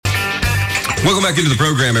Welcome back into the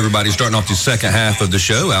program, everybody. Starting off the second half of the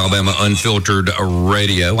show, Alabama Unfiltered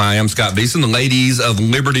Radio. I am Scott Beeson. The ladies of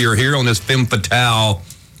Liberty are here on this Femme Fatale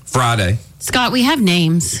Friday. Scott, we have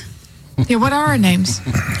names. Yeah, what are our names?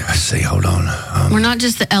 Let's see, hold on. We're not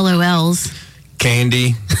just the LOLs.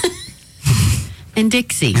 Candy. And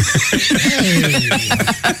Dixie.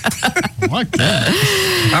 My God.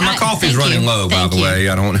 My coffee's running low, by the way.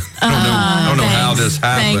 I don't know how this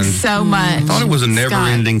happened. Thanks so much. I thought it was a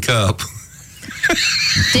never-ending cup.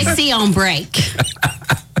 Dixie on break.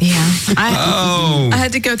 Yeah. I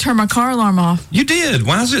had to go turn my car alarm off. You did.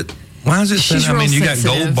 Why is it? She's I mean, real you got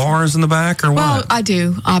sensitive. gold bars in the back, or what? Well, I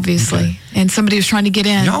do, obviously. Okay. And somebody was trying to get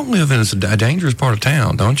in. Y'all live in a dangerous part of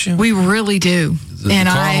town, don't you? We really do. The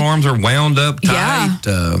car alarms are wound up tight.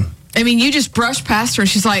 Yeah. I mean, you just brushed past her, and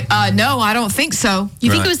she's like, no, I don't think so.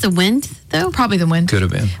 You think it was the wind, though? Probably the wind. Could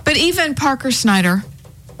have been. But even Parker Snyder,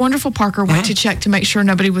 wonderful Parker, went to check to make sure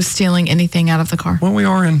nobody was stealing anything out of the car. Well, we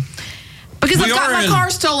are in. Because I've got my car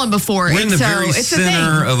stolen before. We're in the very it's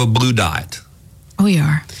center of a blue dot. We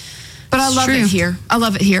are. But I love it here. I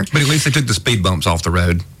love it here. But at least they took the speed bumps off the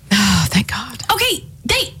road. Oh, thank God. Okay,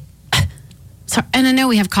 sorry, and I know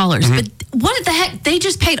we have callers, but what the heck? They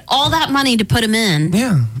just paid all that money to put them in.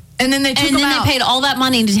 Yeah. And then they took them out. They paid all that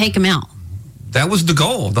money to take them out. That was the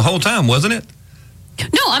goal the whole time, wasn't it?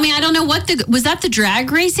 No, I mean, I don't know was that the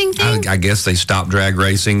drag racing thing? I guess they stopped drag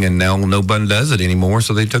racing and now nobody does it anymore,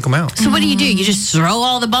 so they took them out. So what do? You just throw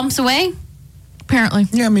all the bumps away? Apparently.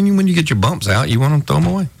 Yeah, I mean, when you get your bumps out, you want to throw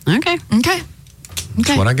them away. Okay.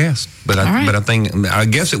 That's what I guess. But I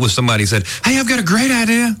guess it was somebody said, hey, I've got a great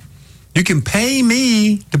idea. You can pay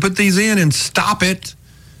me to put these in and stop it,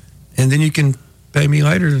 and then you can pay me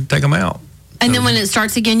later to take them out. And then when it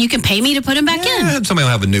starts again, you can pay me to put them back in. Somebody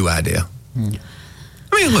will have a new idea. I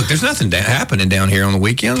mean, look, there's nothing happening down here on the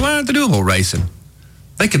weekends. Why don't they do a little racing?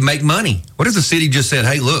 They could make money. What if the city just said,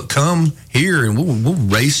 hey, look, come here and we'll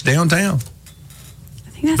race downtown? I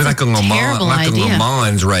think that's a terrible idea. A Le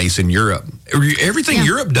Mans race in Europe. Everything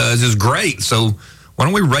Europe does is great, so why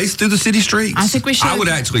don't we race through the city streets? I think we should. I would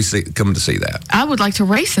actually come to see that. I would like to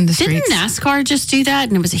race in the streets. Didn't NASCAR just do that?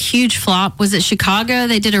 And it was a huge flop. Was it Chicago?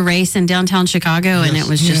 They did a race in downtown Chicago, and it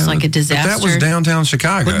was just like a disaster. But that was downtown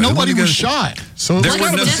Chicago. But nobody was shot. So what's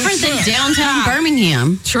different than downtown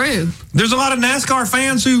Birmingham? True. There's a lot of NASCAR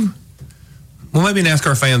fans who... Well, maybe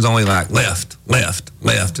NASCAR fans only like left,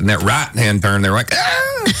 and that right-hand turn, they're like,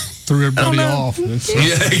 threw everybody off. Yeah,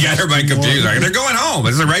 you got everybody confused. Like, they're going home.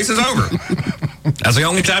 The race is over. That's the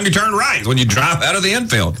only time you turn right, when you drive out of the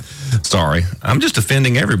infield. Sorry. I'm just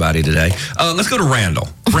offending everybody today. Let's go to Randall.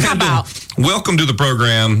 Randall, welcome to the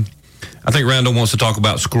program. I think Randall wants to talk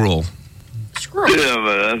about Skrull. Yeah,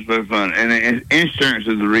 but that's very fun. And insurance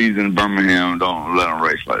is the reason Birmingham don't let them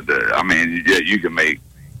race like that. I mean, yeah, you can make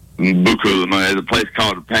buku of money. There's a place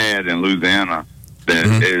called The Pad in Louisiana that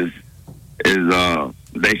is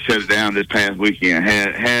they shut it down this past weekend.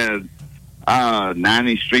 Had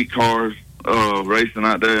 90 streetcars racing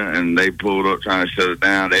out there, and they pulled up trying to shut it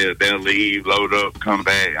down. They'll leave, load up, come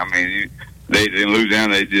back. I mean, they in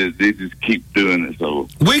Louisiana they just keep doing it. So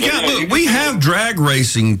we have drag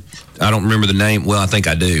racing. I don't remember the name. Well, I think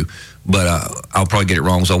I do, but I'll probably get it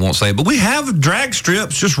wrong, so I won't say it. But we have drag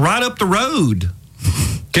strips just right up the road.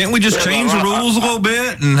 Can't we just change the rules a little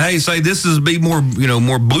bit and say this is more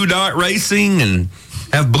blue dot racing and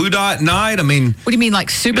have blue dot night? I mean, what do you mean, like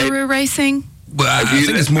Subaru racing? Well, I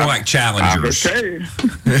think it's more like Challengers.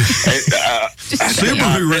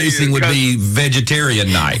 Subaru racing would be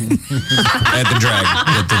vegetarian night at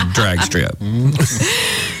the drag strip.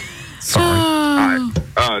 Sorry.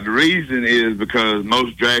 The reason is because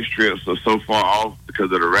most drag strips are so far off because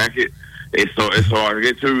of the racket. It's so hard to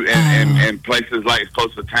get to, and places like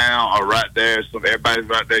close to town are right there. So everybody's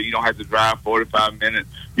right there. You don't have to drive 45 minutes.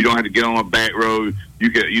 You don't have to get on a back road. You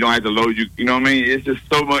don't have to load. You know what I mean? It's just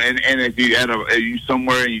so much. And if you you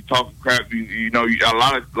somewhere and you talking crap, a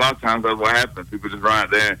lot of times that's what happens. People just run out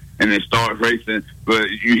there and then start racing, but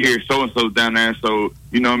you hear so and so down there. So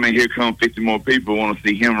you know what I mean? Here come 50 more people want to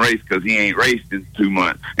see him race because he ain't raced in 2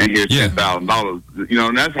 months, and here's $10,000. You know,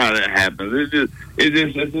 and that's how that happens. It's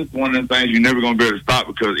just one of the things you're never gonna be able to stop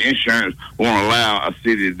because insurance won't allow a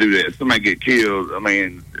city to do that. If somebody get killed, I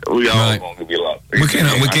mean, we all gonna be lost. We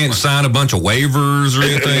can't sign a bunch of waivers or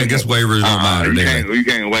anything. I guess waivers don't matter. You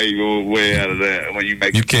can't waive your way out of that when you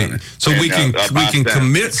make. You can't. So we can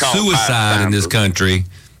commit suicide in this country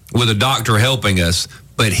with a doctor helping us,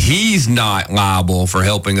 but he's not liable for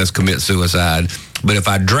helping us commit suicide. But if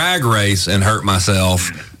I drag race and hurt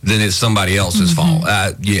myself, then it's somebody else's fault.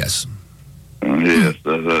 Yes. Yes,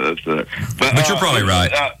 that's but you're probably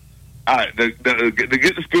right. all right, to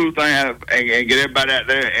get the school thing out and get everybody out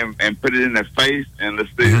there and put it in their face and let's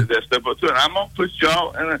see that step up to it. I'm gonna put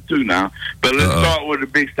y'all in it too now, but let's start with the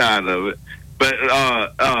big side of it. But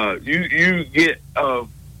you get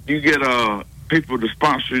people to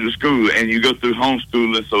sponsor the school, and you go through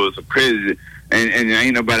homeschooling, so it's accredited, and there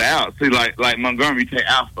ain't nobody out. See, like Montgomery, you take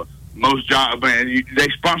Alpha. Most jobs, they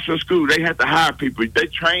sponsor a school. They have to hire people. They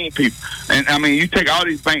train people. And, I mean, you take all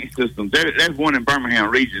these bank systems. There's one in Birmingham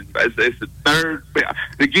region. It's the third.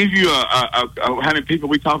 They give you how many people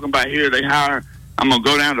we talking about here. They hire, I'm going to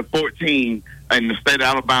go down to 14 in the state of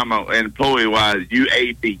Alabama, employee-wise,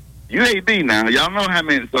 UAB. UAB now. Y'all know how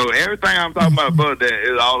many. So everything I'm talking about above that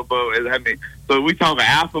is all above. Is how many. So we talking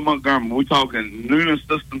Alpha Montgomery. We talking Noonan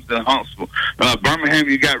Systems in Huntsville. Birmingham,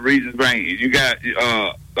 you got Regents Bank. You got,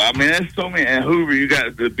 there's so many. And Hoover, you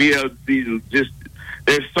got the BLD. Just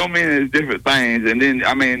there's so many different things. And then,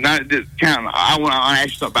 not just counting. I want to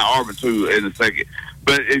ask you something about Auburn too in a second.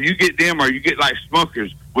 But if you get them, or you get like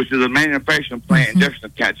Smuckers, which is a manufacturing plant in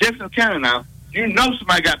Jefferson County. Jefferson County now, you know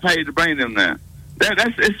somebody got paid to bring them there.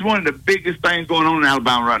 It's one of the biggest things going on in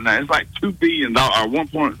Alabama right now. It's like $2 billion or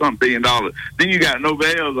 $1.something billion. Then you got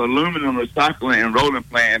Novell's aluminum recycling and rolling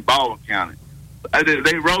plant in Baldwin County.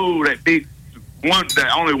 They roll that big one.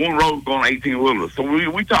 That only one road going 18-wheelers. So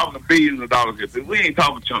we talking billions of dollars here. We ain't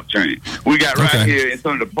talking chump change. We got right here in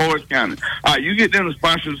some of the poorest counties. All right, you get them to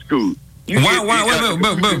sponsor the schools. But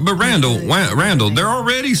Randall, they're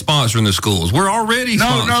already sponsoring the schools. We're already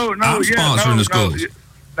sponsoring the schools.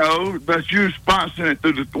 No, but you're sponsoring it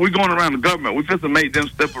through we're going around the government. We're supposed to make them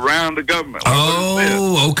step around the government.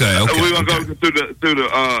 Oh, okay. We're gonna go through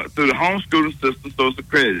the homeschooling system, so it's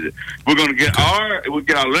accredited. We're gonna get our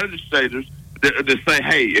legislators to say,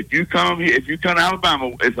 hey, if you come to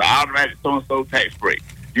Alabama, it's an automatic so-and-so tax break.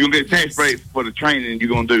 You're going to get a tax break for the training you're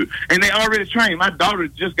going to do. And they already trained. My daughter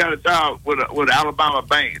just got a job with Alabama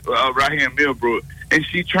Bank right here in Millbrook. And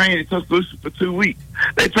she trained in Tuscaloosa for 2 weeks.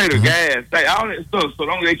 They paid her gas, all that stuff. So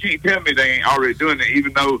they keep telling me they ain't already doing it,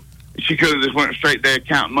 even though she could have just went straight there,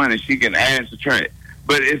 count money. She can add and subtract.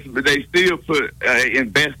 But they still put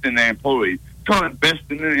invest in their employees. Call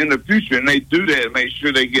investing in the future, and they do that to make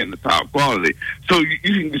sure they get in the top quality. So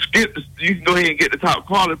you can go ahead and get the top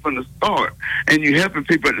quality from the start, and you're helping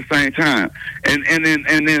people at the same time. And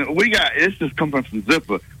then we got, this is coming from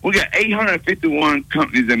Zipper. We got 851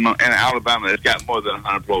 companies in Alabama that's got more than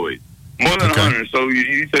 100 employees. More than 100. So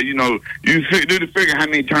you say, you do the figure how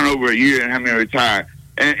many turnover a year and how many retire.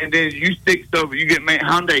 And then you stick stuff, you get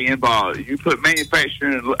Hyundai involved. You put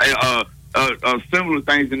manufacturing, similar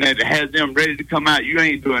things in there that has them ready to come out. You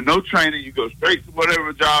ain't doing no training. You go straight to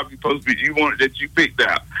whatever job you're supposed to be. You want that you picked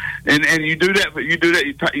out, and you do that. But you do that.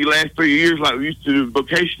 You last 3 years like we used to do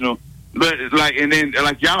vocational. But and then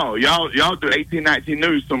y'all do 18, 19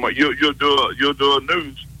 news somewhere. You'll do a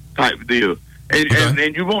news type of deal,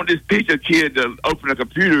 and you won't just teach a kid to open a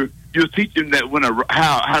computer. You'll teach them that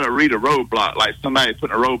how to read a roadblock, like somebody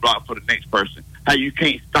putting a roadblock for the next person. How you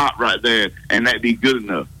can't stop right there and that be good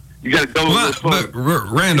enough. You got to go. But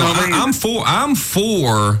Randall, you know I'm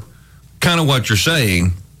for kind of what you're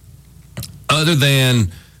saying. Other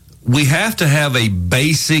than we have to have a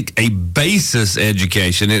basis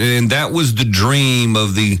education, and that was the dream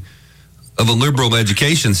of a liberal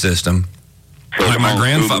education system. Like my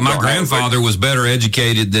grandfather was better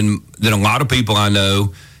educated than a lot of people I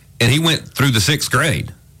know, and he went through the 6th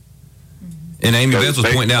grade. And Amy Beth was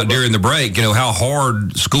pointing out during the break, how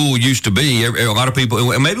hard school used to be. A lot of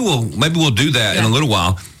people, and maybe we'll do that in a little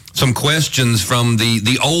while. Some questions from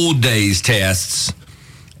the old days tests,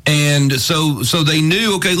 and so they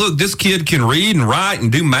knew. Okay, look, this kid can read and write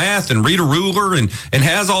and do math and read a ruler and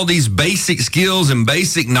has all these basic skills and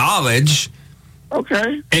basic knowledge.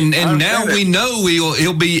 Okay. And now we know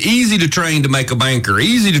he'll be easy to train to make a banker,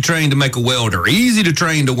 easy to train to make a welder, easy to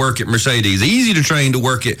train to work at Mercedes, easy to train to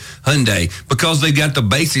work at Hyundai, because they've got the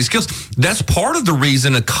basic skills. That's part of the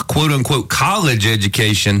reason a quote-unquote college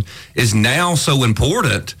education is now so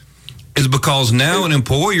important, is because now an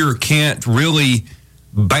employer can't really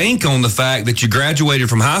bank on the fact that you graduated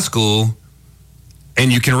from high school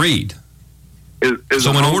and you can read.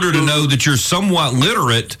 So in order to know that you're somewhat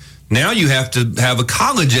literate, now you have to have a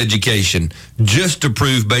college education just to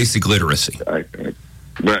prove basic literacy. But,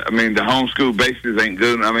 the homeschool basis ain't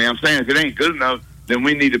good. I'm saying if it ain't good enough, then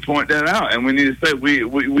we need to point that out. And we need to say, we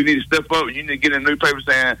need to step up. You need to get in the newspaper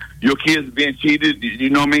saying your kids are being cheated. You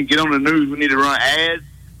know what I mean? Get on the news. We need to run ads.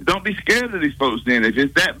 Don't be scared of these folks then. If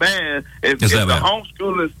it's that bad, if the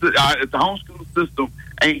homeschooling system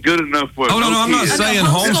ain't good enough for. Oh no, I'm not kids. saying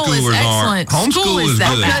homeschool is homeschoolers aren't. excellent. School Homeschool is is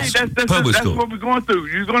that good. bad. That's Public school. what we're going through.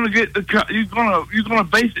 You're gonna get you're gonna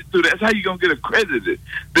base it through. That's how you're gonna get accredited.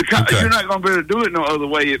 Okay. You're not gonna be able to do it no other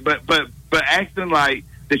way. But acting like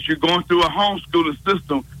that you're going through a homeschooling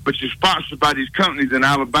system, but you're sponsored by these companies in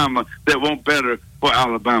Alabama that want better for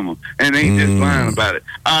Alabama, and they ain't just lying about it.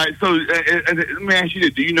 All right, so let me ask you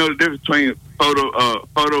this: do you know the difference between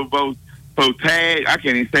photovoltaic? I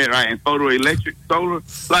can't even say it right. And photoelectric solar,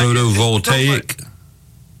 like, Photovoltaic.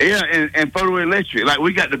 Yeah, and photoelectric. Like,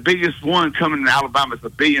 we got the biggest one coming in Alabama. It's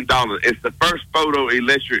 $1 billion. It's the first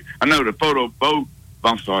photoelectric. I know the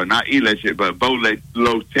I'm sorry, not electric, but voltaic.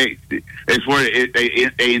 It's where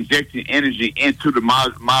they injecting energy into the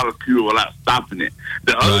molecule without stopping it.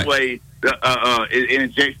 The other way, it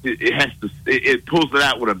injects it. It pulls it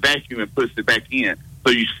out with a vacuum and puts it back in. So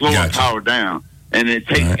you slow the power down, and it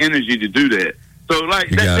takes energy to do that. So like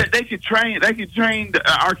they could train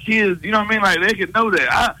our kids. You know what I mean? Like they could know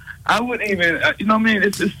that. I wouldn't even. You know what I mean?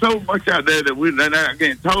 It's so much out there that we're not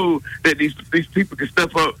getting told that these people can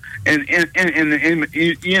step up and I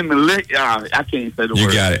can't say the word.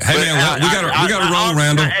 You got it. Hey man, we got to roll,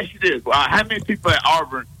 Randall. I ask you this: how many people at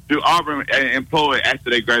Auburn do Auburn employ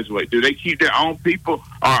after they graduate? Do they keep their own people,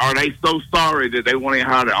 or are they so sorry that they want to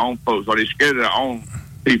hire their own folks? Are they scared of their own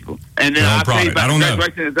people? And then I'll tell you about the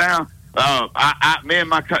graduation is down. Me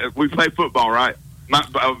and we play football, right?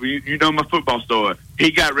 You know my football story.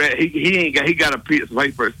 He got ready. He got a piece of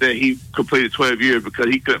paper that said he completed 12 years because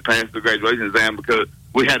he couldn't pass the graduation exam because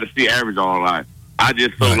we had to see average all our life. I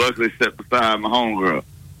just so luckily sat beside my homegirl.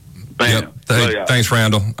 Bam. Yep. Thanks,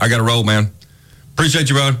 Randall. I got to roll, man. Appreciate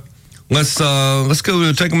you, bud. Let's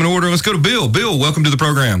go take them in order. Let's go to Bill. Bill, welcome to the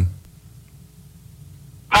program.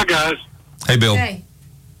 Hi, guys. Hey, Bill. Hey.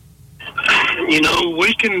 You know,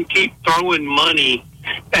 we can keep throwing money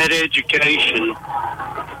at education,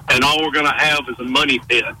 and all we're going to have is a money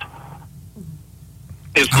pit.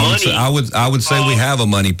 I would say we have a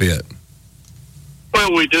money pit.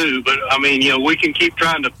 Well, we do, but I mean, we can keep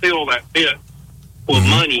trying to fill that pit with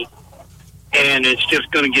money, and it's just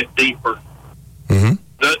going to get deeper. Mm-hmm.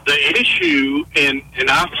 The issue, and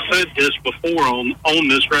I've said this before on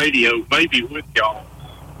this radio, maybe with y'all.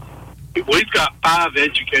 We've got 5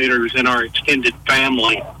 educators in our extended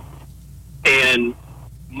family, and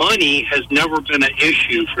money has never been an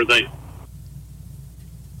issue for them.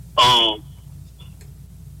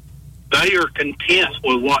 They are content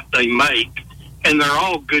with what they make, and they're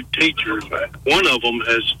all good teachers. One of them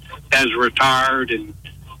has retired and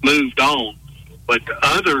moved on, but the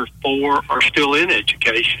other 4 are still in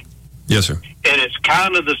education. Yes, sir. And it's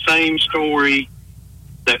kind of the same story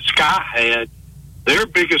that Sky had. Their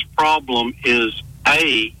biggest problem is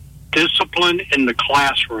A, discipline in the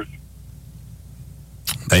classroom.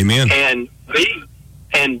 Amen.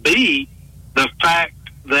 And B, the fact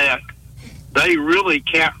that they really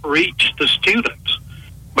can't reach the students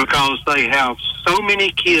because they have so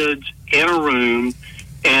many kids in a room,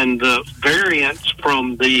 and the variance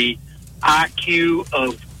from the IQ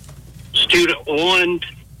of student 1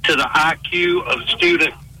 to the IQ of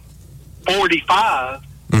student 45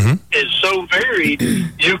 is so varied,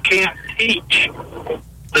 you can't teach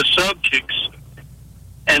the subjects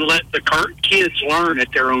and let the kids learn at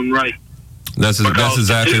their own rate. That's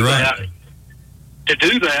exactly right. To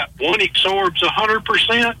do that, one absorbs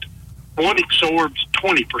 100%, one absorbs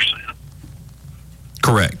 20%.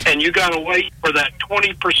 Correct. And you got to wait for that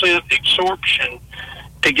 20% absorption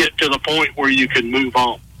to get to the point where you can move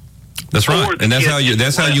on. That's right, and that's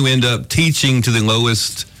how you end up teaching to the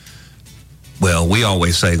lowest. Well, we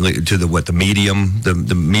always say to the medium,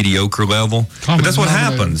 the mediocre level. But that's what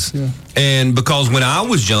happens. Yeah. And because when I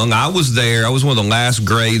was young, I was one of the last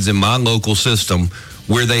grades in my local system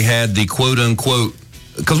where they had the quote unquote,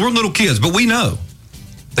 because we're little kids, but we know.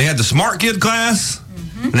 They had the smart kid class,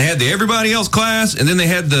 and they had the everybody else class, and then they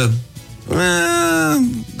had the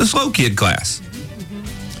slow kid class.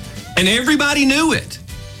 And everybody knew it.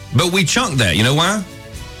 But we chunked that. You know why?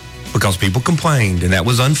 Because people complained, and that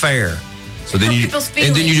was unfair. So then you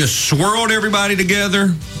just swirled everybody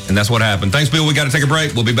together, and that's what happened. Thanks, Bill. We got to take a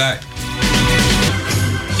break. We'll be back.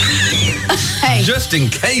 Hey, just in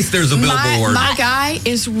case there's a billboard. My guy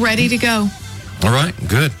is ready to go. All right,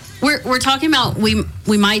 good. We're talking about we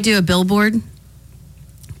might do a billboard,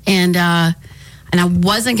 and I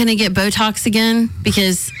wasn't going to get Botox again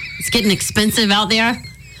because it's getting expensive out there.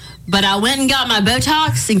 But I went and got my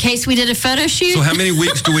Botox in case we did a photo shoot. So how many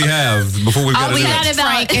weeks do we have before we've got to do it?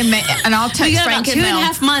 Frank and I'll text we got Frank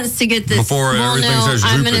about 2.5 months to get this. Before everything starts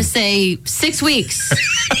I'm drooping. going to say 6 weeks.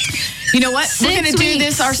 You know what? We're 6 going to do weeks,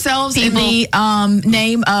 this ourselves people. in the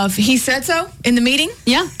name of He Said So in the meeting.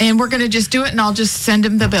 Yeah. And we're going to just do it, and I'll just send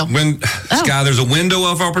him the bill. Sky, there's a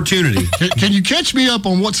window of opportunity. Can you catch me up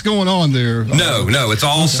on what's going on there? No, it's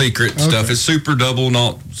all secret stuff. It's super double,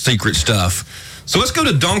 not secret stuff. So let's go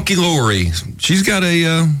to Donkey Lori. She's got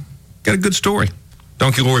a good story.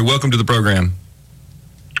 Donkey Lori, welcome to the program.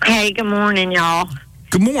 Hey, good morning, y'all.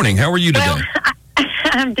 Good morning. How are you today? Well,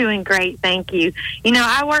 I'm doing great, thank you. You know,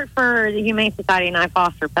 I work for the Humane Society and I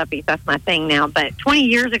foster puppies. That's my thing now. But 20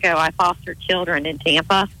 years ago, I fostered children in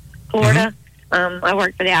Tampa, Florida. I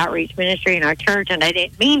worked for the outreach ministry in our church, and I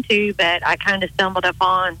didn't mean to, but I kind of stumbled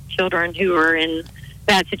upon children who were in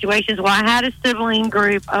bad situations. Well, I had a sibling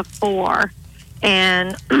group of 4,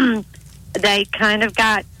 and they kind of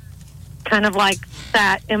like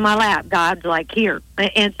sat in my lap. God's like, here.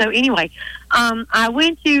 And so anyway, I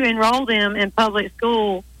went to enroll them in public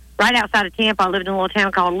school right outside of Tampa. I lived in a little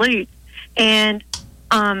town called Lutz. And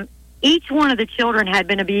each one of the children had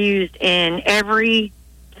been abused in every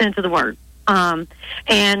sense of the word. And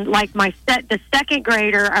like the second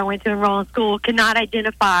grader I went to enroll in school could not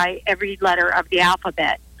identify every letter of the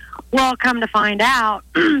alphabet. Well, come to find out,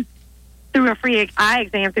 through a free eye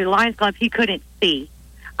exam through the Lions Club, he couldn't see.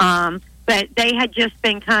 But they had just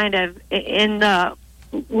been kind of in the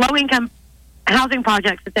low-income housing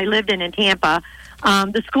projects that they lived in Tampa.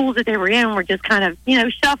 The schools that they were in were just kind of,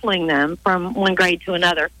 shuffling them from one grade to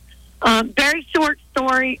another. Very short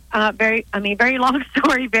story, very long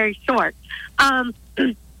story, very short.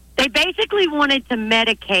 They basically wanted to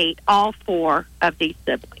medicate all 4 of these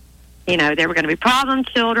siblings. They were going to be problem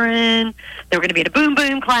children. They were going to be in a boom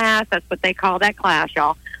boom class. That's what they call that class,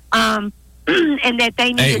 y'all. And that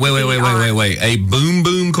they needed. Hey, wait. A boom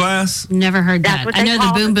boom class? Never heard that. I know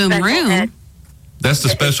the boom boom room. That's the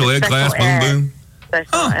special ed class, boom boom?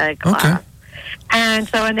 Special ed class. Okay. And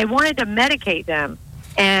they wanted to medicate them.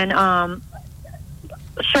 And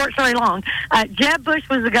short story long, Jeb Bush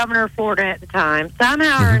was the governor of Florida at the time.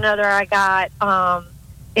 Somehow or another, I got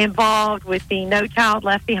involved with the No Child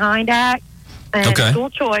Left Behind Act and school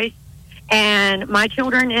choice. And my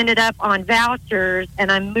children ended up on vouchers, and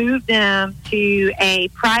I moved them to a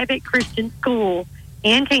private Christian school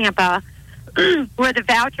in Tampa where the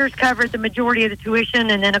vouchers covered the majority of the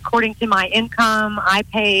tuition, and then according to my income, I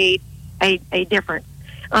paid a difference.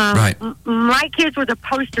 Right. My kids were the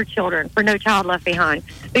poster children for No Child Left Behind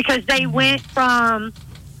because they went from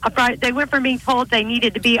being told they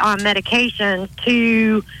needed to be on medications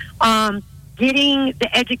to getting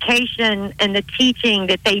the education and the teaching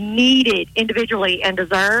that they needed individually and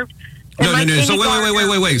deserved. No. So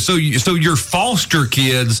wait. So your foster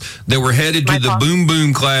kids that were headed to the boom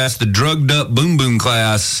boom class, the drugged up boom boom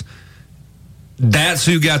class, that's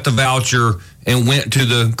who got the voucher and went to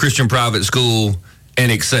the Christian private school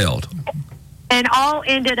and excelled. And all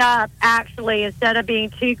ended up, actually, instead of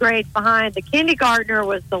being 2 grades behind, the kindergartner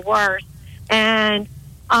was the worst. And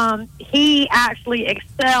he actually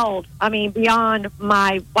excelled, beyond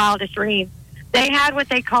my wildest dreams. They had what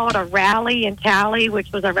they called a rally in Tally,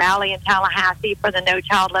 which was a rally in Tallahassee for the No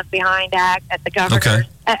Child Left Behind Act at the governor's,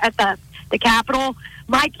 at the Capitol.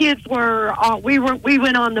 My kids were, we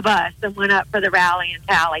went on the bus and went up for the rally in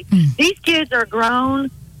Tally. These kids are grown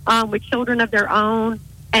with children of their own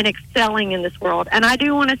and excelling in this world. And I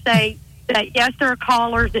do want to say that, yes, there are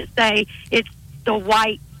callers that say it's the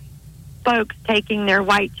white folks taking their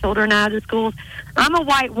white children out of the schools. I'm a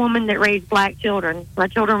white woman that raised black children. My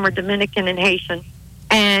children were Dominican and Haitian.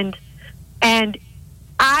 And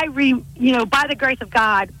by the grace of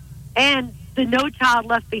God and the No Child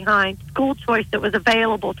Left Behind school choice that was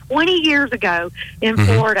available 20 years ago in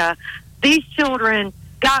Florida, these children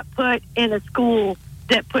got put in a school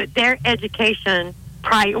that put their education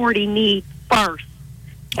priority need first.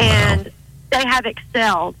 And they have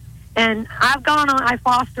excelled. And I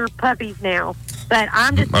foster puppies now, but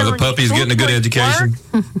I'm just Are the puppies getting a good education?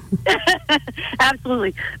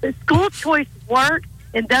 Absolutely. The school choice worked,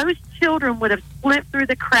 and those children would have slipped through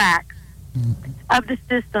the cracks of the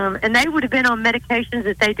system, and they would have been on medications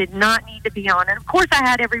that they did not need to be on. And, of course, I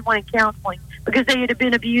had everyone in counseling because they had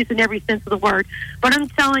been abused in every sense of the word. But I'm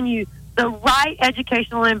telling you, the right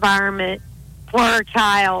educational environment for a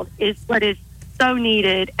child is what is so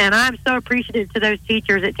needed, and I'm so appreciative to those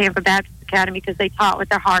teachers at Tampa Baptist Academy because they taught with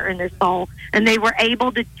their heart and their soul, and they were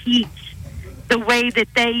able to teach the way that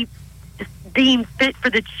they deemed fit for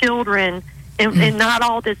the children, and not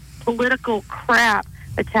all this political crap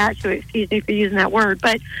attached to it. Excuse me for using that word,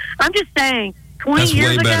 but I'm just saying, 20 That's years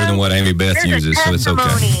way ago, better than what Amy Beth uses, so it's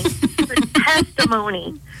okay. There's a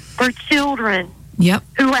testimony for children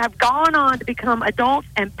who have gone on to become adults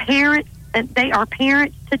and parents and they are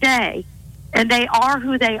parents today, and they are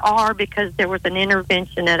who they are because there was an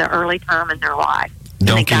intervention at an early time in their life.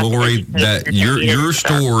 Donkey Lori, that your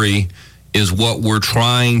story is what we're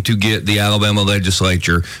trying to get the Alabama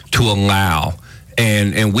legislature to allow.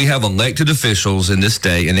 And we have elected officials in this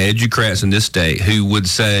state and educrats in this state who would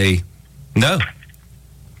say, no,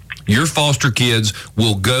 your foster kids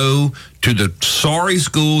will go to the sorry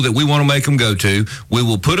school that we want to make them go to. We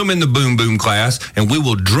will put them in the boom boom class, and we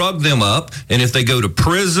will drug them up. And if they go to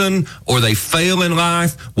prison or they fail in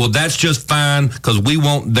life, well, that's just fine because we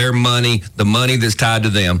want their money, the money that's tied to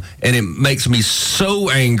them. And it makes me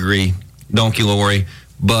so angry, Donkey Lori,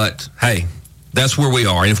 but hey, that's where we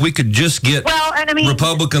are. And if we could just get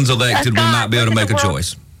Republicans elected, we might be able to make a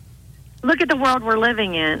choice. Look at the world we're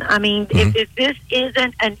living in. I mean, if this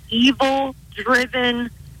isn't an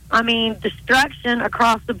evil-driven, destruction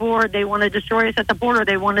across the board, they want to destroy us at the border.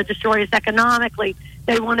 They want to destroy us economically.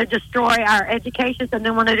 They want to destroy our education. And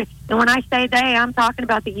then and when I say they, I'm talking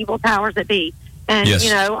about the evil powers that be. And, yes.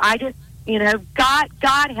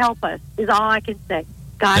 God help us is all I can say.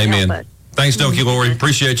 God Amen. help us. Thanks, Donkey Lori.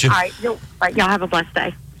 Appreciate you. All right. Y'all have a blessed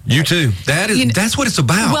day. You too. That's what it's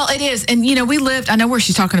about. Well, it is. And, we lived, I know where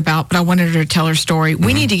she's talking about, but I wanted her to tell her story.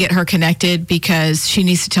 We need to get her connected because she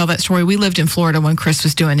needs to tell that story. We lived in Florida when Chris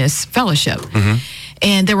was doing his fellowship.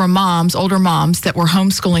 And there were older moms that were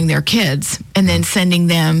homeschooling their kids and then sending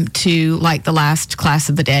them to like the last class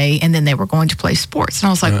of the day. And then they were going to play sports. And I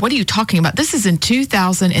was like, what are you talking about? This is in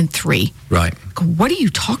 2003. Right. What are you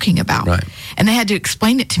talking about? Right. And they had to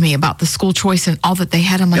explain it to me about the school choice and all that they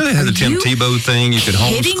had. I'm like, they had the Tim Tebow thing. You could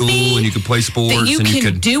homeschool and you could play sports. That you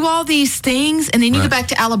can do all these things. And then you go back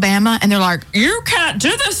to Alabama and they're like, you can't do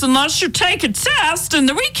this unless you take a test. And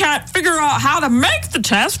then we can't figure out how to make the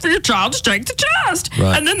test for your child to take the test.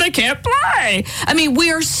 Right. And then they can't play. I mean,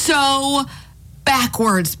 we are so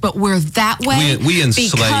backwards, but we're that way. We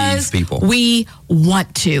enslave because people. We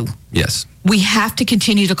want to. Yes. We have to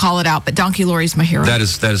continue to call it out, but Donkey Lori's my hero. That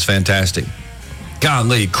is fantastic.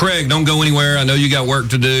 Golly, Craig, don't go anywhere. I know you got work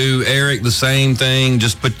to do. Eric, the same thing.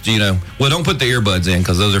 Just put, don't put the earbuds in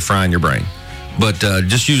because those are frying your brain. But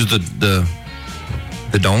just use the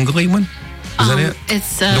dongly one. Is that it?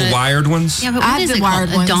 It's the wired ones. Yeah, but what is it called?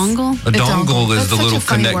 A dongle? A dongle is That's the little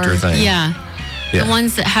connector thing. Yeah. The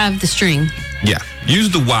ones that have the string. Yeah.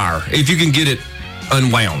 Use the wire if you can get it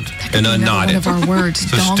unwound and unknotted. One of our words.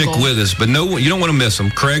 So stick with us. But no, you don't want to miss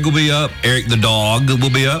them. Craig will be up. Eric the dog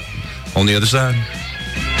will be up on the other side.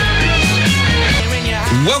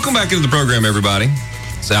 Welcome back into the program, everybody.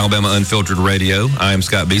 It's Alabama Unfiltered Radio. I am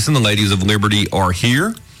Scott Beeson. The ladies of Liberty are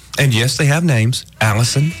here. And yes, they have names.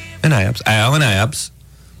 Allison and Abs. Al and Abs.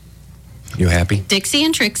 You happy? Dixie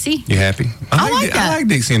and Trixie. You happy? I like that. I like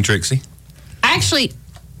Dixie and Trixie. Actually,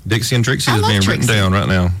 Dixie and Trixie I is love being written Trixie. down right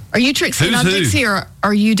now. Are you Trixie and I'm Who's who? Dixie, or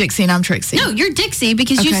are you Dixie and I'm Trixie? no, you're Dixie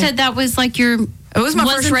because you Okay. said that was like your... It was my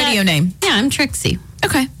first radio name. Yeah, I'm Trixie.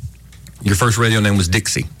 Okay. Your first radio name was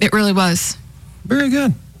Dixie. It really was. Very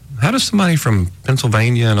good. How does somebody from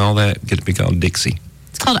Pennsylvania and all that get to be called Dixie?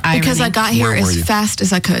 It's called irony. Because I got here Where were you? as fast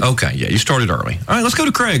as I could. Okay, yeah, you started early. All right, let's go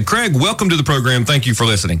to Craig. Craig, welcome to the program. Thank you for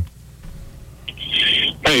listening.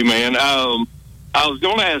 Hey, man. I was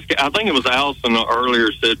going to ask, I think it was Allison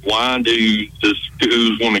earlier said, why do the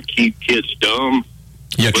schools want to keep kids dumb?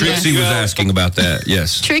 Yeah, Trixie was asking about that,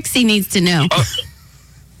 yes. Trixie needs to know.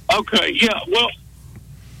 Okay, yeah, well,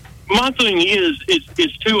 my thing is,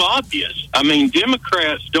 it's too obvious. I mean,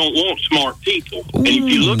 Democrats don't want smart people. And if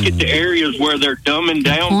you look at the areas where they're dumbing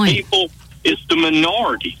down people, it's the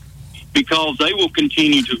minority because they will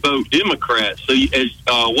continue to vote Democrats. So, as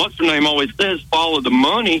what's her name always says, follow the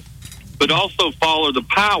money, but also follow the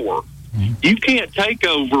power. You can't take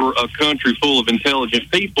over a country full of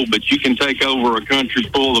intelligent people, but you can take over a country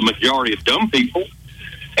full of a majority of dumb people.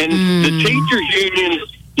 And the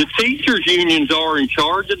teachers unions are in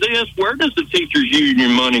charge of this. Where does the teachers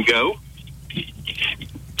union money go?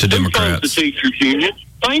 To Democrats. The teachers union.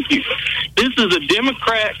 Thank you. This is a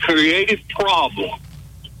Democrat created problem.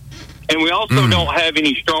 And we also don't have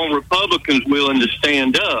any strong Republicans willing to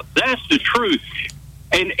stand up. That's the truth.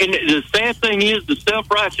 And the sad thing is the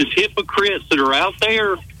self-righteous hypocrites that are out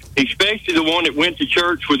there, especially the one that went to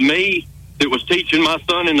church with me, that was teaching my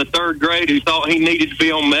son in the third grade, who thought he needed to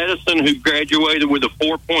be on medicine, who graduated with a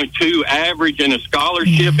 4.2 average and a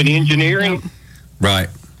scholarship in engineering. Right.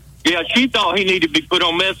 Yeah, she thought he needed to be put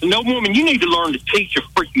on medicine. No, woman, you need to learn to teach a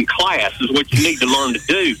freaking class is what you need to learn to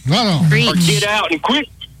do. Or get out and quit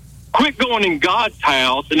going in God's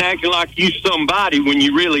house and acting like you somebody when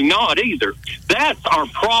you're really not either. That's our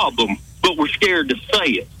problem, but we're scared to say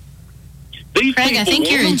it. These Craig, I people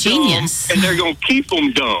think you're a want them genius. dumb, and they're going to keep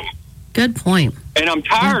them dumb. Good point. And I'm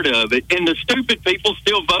tired of it. And the stupid people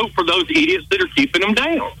still vote for those idiots that are keeping them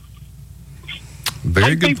down.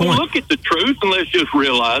 Very good people point. Look at the truth and let's just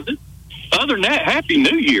realize it. Other than that, Happy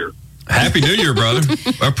New Year. Happy New Year, brother.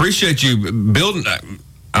 I appreciate you building.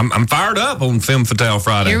 I'm fired up on Femme Fatale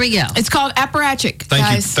Friday. Here we go. It's called apparatchik,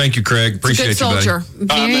 guys. Thank you, Craig. Appreciate It's a good you, soldier. buddy.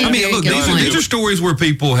 Very, I mean, very look, good point. these are stories where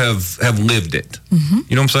people have lived it. You know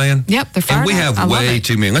what I'm saying? Yep, they're fired And we up. have I love way it.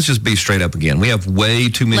 too many. Let's just be straight up again. We have way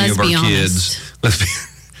too many Let's of our be kids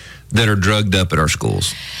that are drugged up at our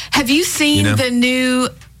schools. Have you seen You know? the new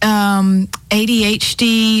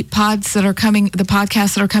ADHD pods that are coming, the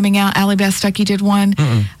podcasts that are coming out? Allie Beth Stuckey did one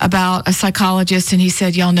about a psychologist, and he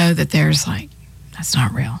said, y'all know that there's that's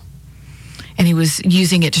not real. And he was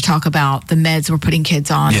using it to talk about the meds we're putting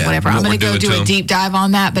kids on and whatever. what I'm going we're to go doing to do a them. deep dive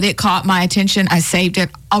on that, but it caught my attention. I saved it.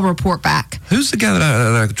 I'll report back. Who's the guy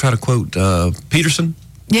that I try to quote? Peterson?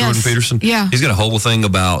 Yes. Jordan Peterson? Yeah. He's got a whole thing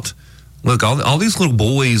about, look, all these little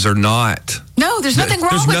boys are not... No, there's nothing wrong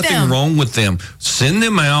There's with nothing them. wrong with them. Send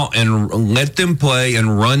them out and let them play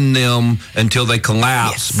and run them until they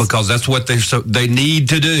collapse because that's what they need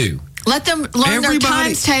to do. Let them learn their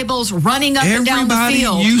times tables running up and down the Everybody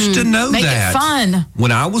field. used to know Make that. it fun.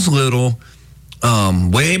 When I was little,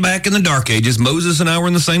 way back in the dark ages, Moses and I were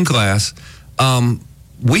in the same class.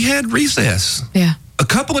 We had recess. Yeah. A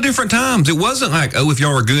couple of different times. It wasn't like, if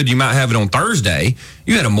y'all were good, you might have it on Thursday.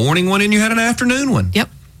 You had a morning one and you had an afternoon one. Yep.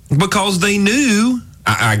 Because they knew,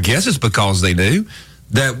 I guess it's because they knew,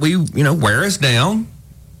 that we, wear us down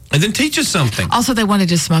and then teach us something. Also, they wanted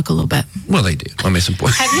to smoke a little bit. Well, they do. Let me some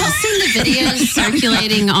points. Have y'all seen the videos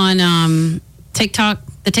circulating on TikTok,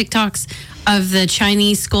 the TikToks of the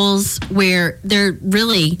Chinese schools where they're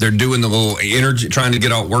really... They're doing the little energy, trying to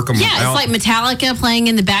work them out. Yeah, it's like Metallica playing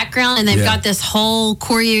in the background, and they've got this whole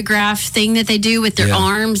choreographed thing that they do with their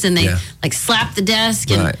arms, and they slap the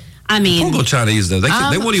desk. And Right. I mean, Typical Chinese, though. They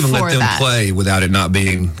won't even let for them that. play without it not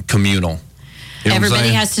being communal. You know what I'm everybody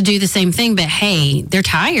saying? has to do the same thing, but hey, they're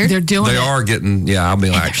tired. They're doing They it. are getting, I'll be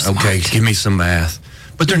like, they're okay, smart. give me some math.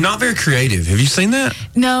 But they're not very creative. Have you seen that?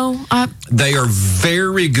 No, They are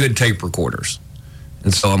very good tape recorders.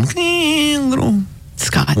 And so I'm a little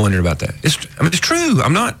Scott. wondering about that. It's true.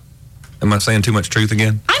 Am I saying too much truth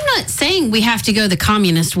again? I'm not saying we have to go the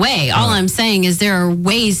communist way. All I'm saying is there are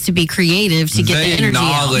ways to be creative to get They the energy out.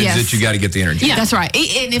 acknowledge Yes. that you got to get the energy. Yeah. That's right.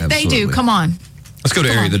 And if they do, Absolutely. come on. Let's go to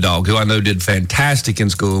Eric the dog, who I know did fantastic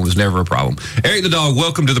in school and was never a problem. Eric the dog,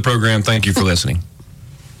 welcome to the program. Thank you for listening.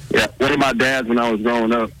 Yeah, one of my dads when I was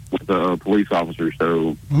growing up was a police officer,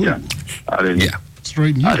 so I didn't. Yeah.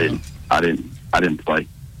 Straighten you I out. didn't play.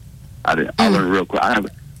 I learned real quick.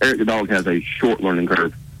 Eric the dog has a short learning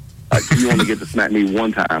curve. Like, you only get to smack me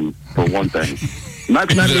one time for one thing. You might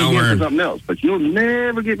smack me I'll again learn. for something else, but you'll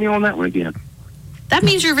never get me on that one again. That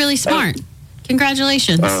means you're really smart.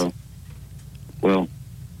 Congratulations. Well,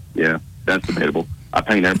 yeah, that's debatable. I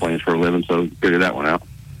paint airplanes for a living, so figure that one out.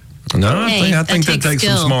 No, Hey, I think that that takes takes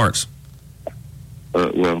some skill. smarts.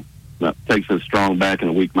 Well, that takes a strong back and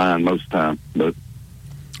a weak mind most of the time. But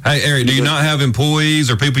Hey, Eric, do you not have employees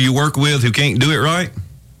or people you work with who can't do it right?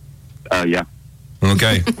 yeah.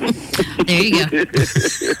 Okay. There you go.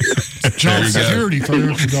 Job There you go. security for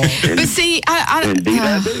Eric the dog. But see, Indeed,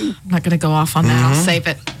 I do. I'm not going to go off on that. I'll save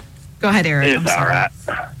it. Go ahead, Eric. I'm It's all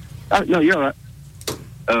sorry. right. No, you're all right.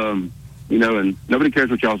 And nobody cares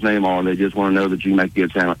what y'all's name are. They just want to know that you make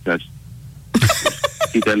good sandwich. That's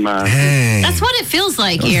keep that in mind. Dang. That's what it feels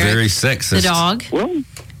like That was here. very sexist. The dog. Well,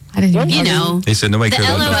 I didn't even You know, He said nobody the cares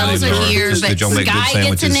what LOLs y'all's are names here, just but that y'all make good Sky gets a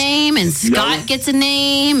sandwiches. name, and Scott Yeah. gets a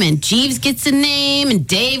name, and Jeeves gets a name, and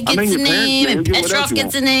Dave I gets mean, a your parents' name, and names, do whatever Petrov you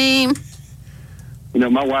gets a want.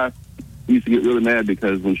 name. my wife used to get really mad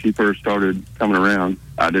because when she first started coming around,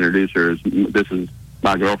 I'd introduce her as, this is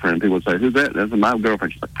my girlfriend. People would say, who's that? That's my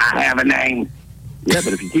girlfriend. She's like, I have a name. Yeah,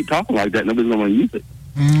 but if you keep talking like that, nobody's going to use it.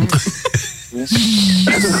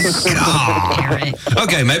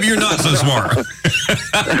 Okay, maybe you're not so smart. More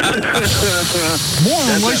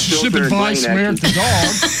relationship filter and advice from brain Eric the dog.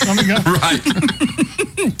 I mean, Right.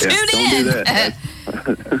 Yeah, don't in. do that.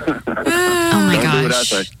 Oh my Don't do what I gosh,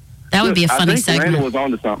 say. that would be a funny I think Randall segment. was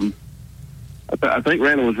onto something. I think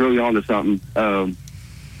Randall was really onto something,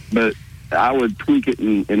 but I would tweak it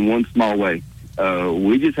in one small way.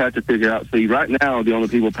 We just have to figure out. See, right now the only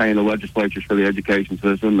people paying the legislatures for the education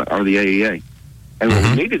system are the AEA, and what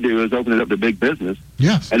we need to do is open it up to big business,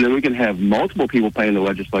 yes. and then we can have multiple people paying the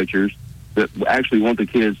legislatures that actually want the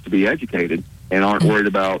kids to be educated and aren't worried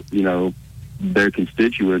about their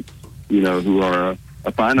constituents, who are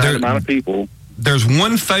a finite There- amount of people. There's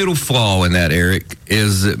one fatal flaw in that, Eric,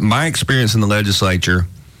 is that my experience in the legislature,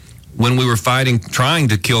 when we were trying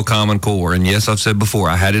to kill Common Core, and yes, I've said before,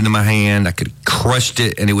 I had it in my hand, I could have crushed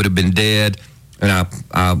it, and it would have been dead, and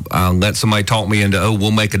I let somebody talk me into, we'll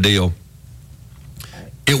make a deal.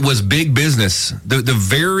 It was big business. The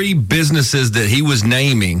very businesses that he was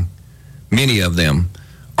naming, many of them,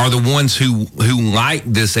 are the ones who like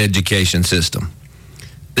this education system.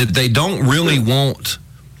 That they don't really want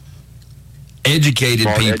educated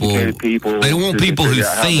people. They don't want people who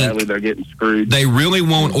think they're getting screwed. They really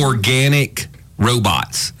want organic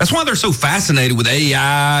robots. That's why they're so fascinated with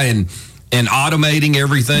AI and automating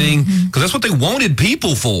everything, because that's what they wanted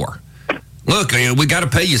people for. Look, we got to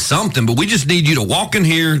pay you something, but we just need you to walk in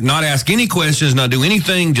here, not ask any questions, not do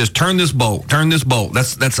anything, just turn this bolt.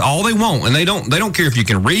 That's all they want, and they don't care if you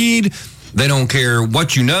can read. They don't care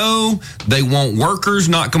what you know. They want workers,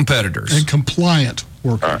 not competitors. And compliant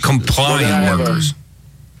workers. Compliant workers.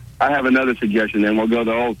 I have another suggestion, then we'll go to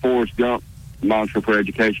the old Forrest Gump mantra for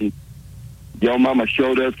education. Your mama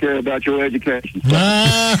sure does care about your education. We're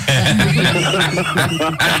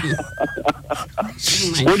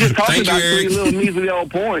just talking about three little measly old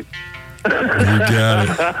points. You got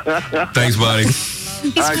it. Thanks, buddy.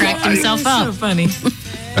 He's cracked himself up. So funny.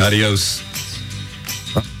 Adios.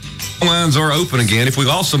 Lines are open again. If we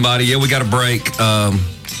lost somebody, we got a break.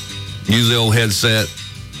 Use the old headset.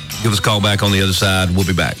 Give us a call back on the other side. We'll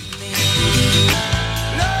be back.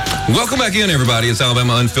 Welcome back in, everybody. It's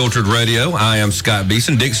Alabama Unfiltered Radio. I am Scott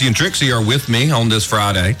Beeson. Dixie and Trixie are with me on this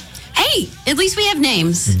Friday. Hey, at least we have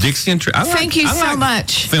names. Dixie and Trixie. Thank you so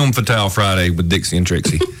much. Film Fatale Friday with Dixie and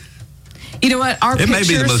Trixie. You know what? Our it may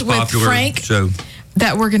be the most with popular Frank, show.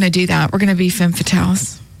 That we're going to do that. We're going to be Femme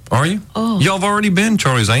Fatales. Are you? Oh. Y'all have already been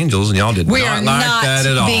Charlie's Angels, and y'all did we not are like not that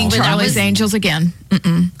at all. being Charlie's Angels again.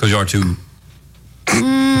 Because y'all are too...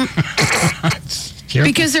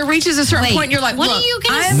 Because it reaches a certain point, and you're like, what look, are you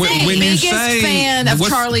going to I'm say? the biggest fan of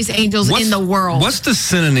Charlie's Angels in the world. What's the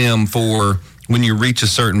synonym for when you reach a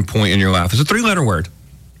certain point in your life? It's a 3-letter word.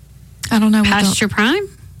 I don't know. Past your prime?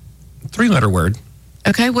 3-letter word.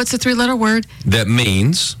 Okay, what's a 3-letter word? That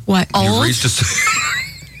means... What? You've reached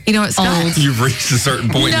you know what, Scott? You've reached a certain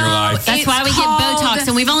point in your life. That's why we get Botox,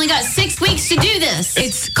 and we've only got 6 weeks to do this.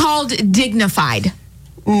 It's called dignified.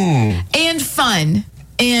 And fun.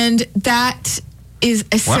 And that is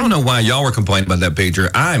a I don't know why y'all were complaining about that picture.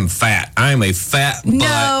 I'm fat. I'm a fat butt.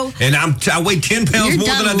 No. And I weigh 10 pounds more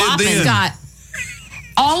than I did then. Scott.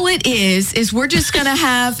 All it is we're just going to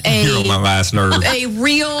have You're on my last nerve. a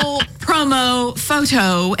real promo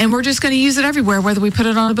photo, and we're just going to use it everywhere, whether we put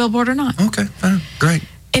it on a billboard or not. Okay, great.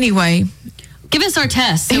 Anyway. Give us our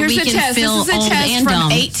test so Here's we the can test. feel This is a old test and from dumb.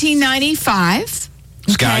 1895.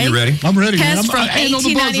 Scott, you ready? I'm ready, man. Test from I know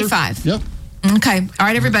the buzzer. 1895. Yep. Okay. All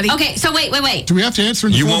right, everybody. Okay, so wait. Do we have to answer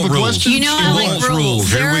in the You form want of a rules. question? You know I like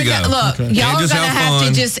rules. Here we go. Look, Okay. y'all And are just going to have have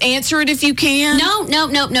fun. to just answer it if you can.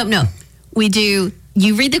 No. We do,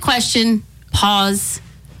 you read the question, pause,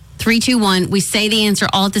 3, 2, 1. We say the answer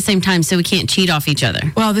all at the same time so we can't cheat off each other.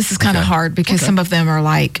 Well, this is kind of hard because some of them are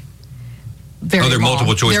like very they're long.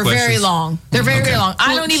 multiple choice They're questions? very long. They're very long. I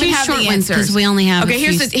Well, don't even choose have short the ones, answers 'cause we only have Okay, a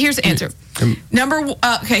here's few- the answer.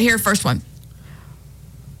 Okay, here, first one.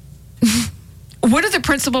 What are the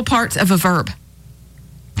principal parts of a verb?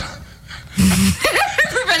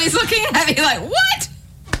 Everybody's looking at me like, what?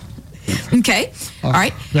 Okay. All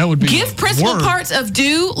right. That would be Give a principal word. parts of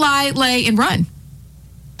do, lie, lay, and run.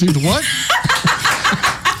 Do the what?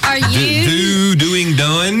 Are you? Doing,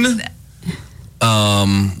 done.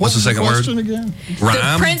 What's the second word? question again? The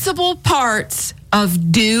Rhyme. principal parts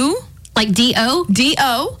of do, Like D-O?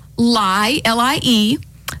 D-O, lie, L-I-E,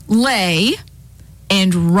 lay,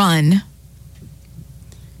 and run.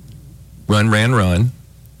 Run, ran, run.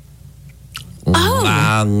 Oh.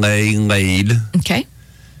 Lie, lay, laid. Okay.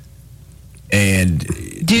 And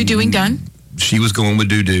Do, doing, done. she was going with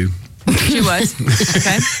do. She was.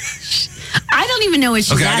 Okay. I don't even know what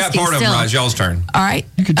she's Okay, I got asking part of still. them right. It's y'all's turn. All right.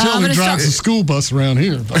 You can tell I'm he gonna drives start- a school bus around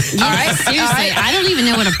here. But All right. Seriously, All right. I don't even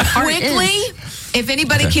know what a part Quickly, is. if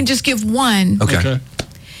anybody can just give one, Okay.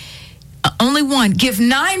 only one, give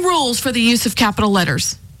 9 rules for the use of capital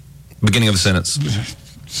letters. Beginning of a sentence.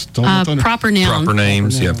 Just don't let thunder- Proper noun. Proper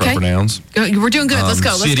names. Yeah, Okay. proper nouns. We're doing good. Let's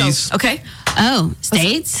go. Let's cities. go. Okay. Oh,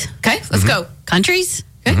 states? Okay. Let's go. Countries?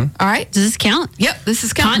 Okay. All right. Does this count? Yep. This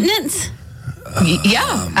is counting. Continents?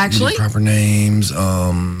 Yeah, actually. Proper names.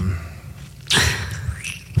 Oh,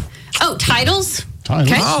 titles? Title.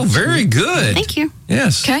 Okay. Oh, very good. Thank you.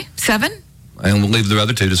 Yes. Okay. 7. And we'll leave the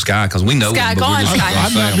other 2 to Sky because we know Sky, them, but go we're on, just Sky. gonna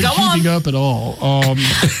I've say not them. been Go on. keeping up at all.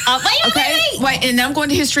 Okay. Wait, and I'm going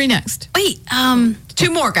to history next. Wait,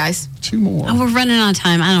 2 more, guys. 2 more. we're running out of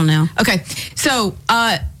time. I don't know. Okay. So,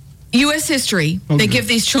 U.S. history. They give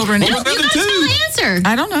these children. You gotta tell the answer.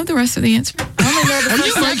 I don't know the rest of the answer. I only know the Are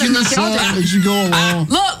you first making seven. this up as you go along?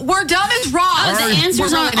 Look, we're dumb as rocks. Oh, the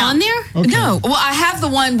answers aren't on there? Okay. No. Well, I have the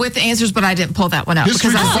one with the answers, but I didn't pull that one up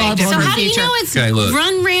History because I for saved it for 500. the How do you future. know it's Okay, look.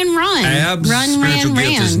 run, ran, run? Ab's Run, spiritual ran,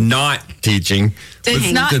 gift is ran. not teaching.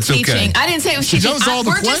 It's not It's teaching. okay. I didn't say it was She teaching. knows all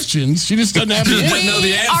the We're just- questions. She just doesn't have She the doesn't answers. know the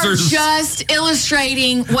We are answers. just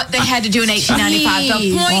illustrating what they had to do in 1895.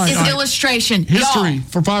 The Jeez. point is Right. illustration. History Y'all.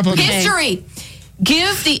 for 500. History.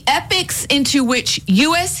 Give the epics into which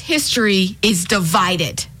U.S. history is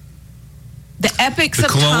divided. The epics The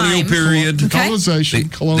of colonial time. period, Okay. Colonization. the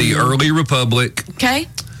colonial. early republic, Okay.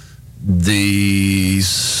 the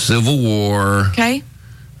Civil War, Okay.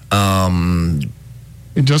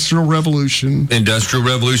 Industrial Revolution. Industrial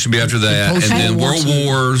Revolution be after that, and then Post-World World War II.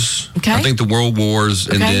 Wars. Okay. I think the World Wars,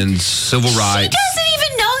 and Okay. then Civil She Rights. doesn't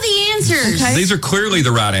even know the answers. Okay. These are clearly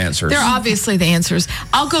the right answers. They're obviously the answers.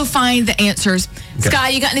 I'll go find the answers. Sky,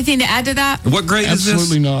 you got anything to add to that? What grade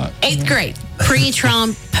Absolutely is not. 8th grade.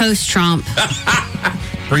 Pre-Trump, post-Trump. this?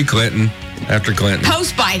 Pre-Clinton, after Clinton.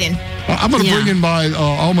 Post Biden. I'm going to Yeah. bring in my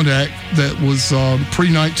almanac that was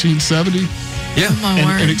pre-1970 Yeah. My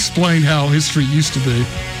word. and explain how history used to be.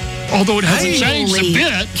 Although it hasn't changed a Holy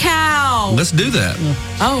bit. Cow. Let's do that.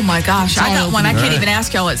 Oh my gosh. I got one. I can't Right. even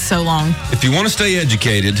ask y'all. It's so long. If you want to stay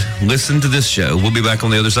educated, listen to this show. We'll be back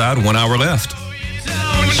on the other side. 1 hour left.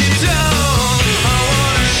 Don't you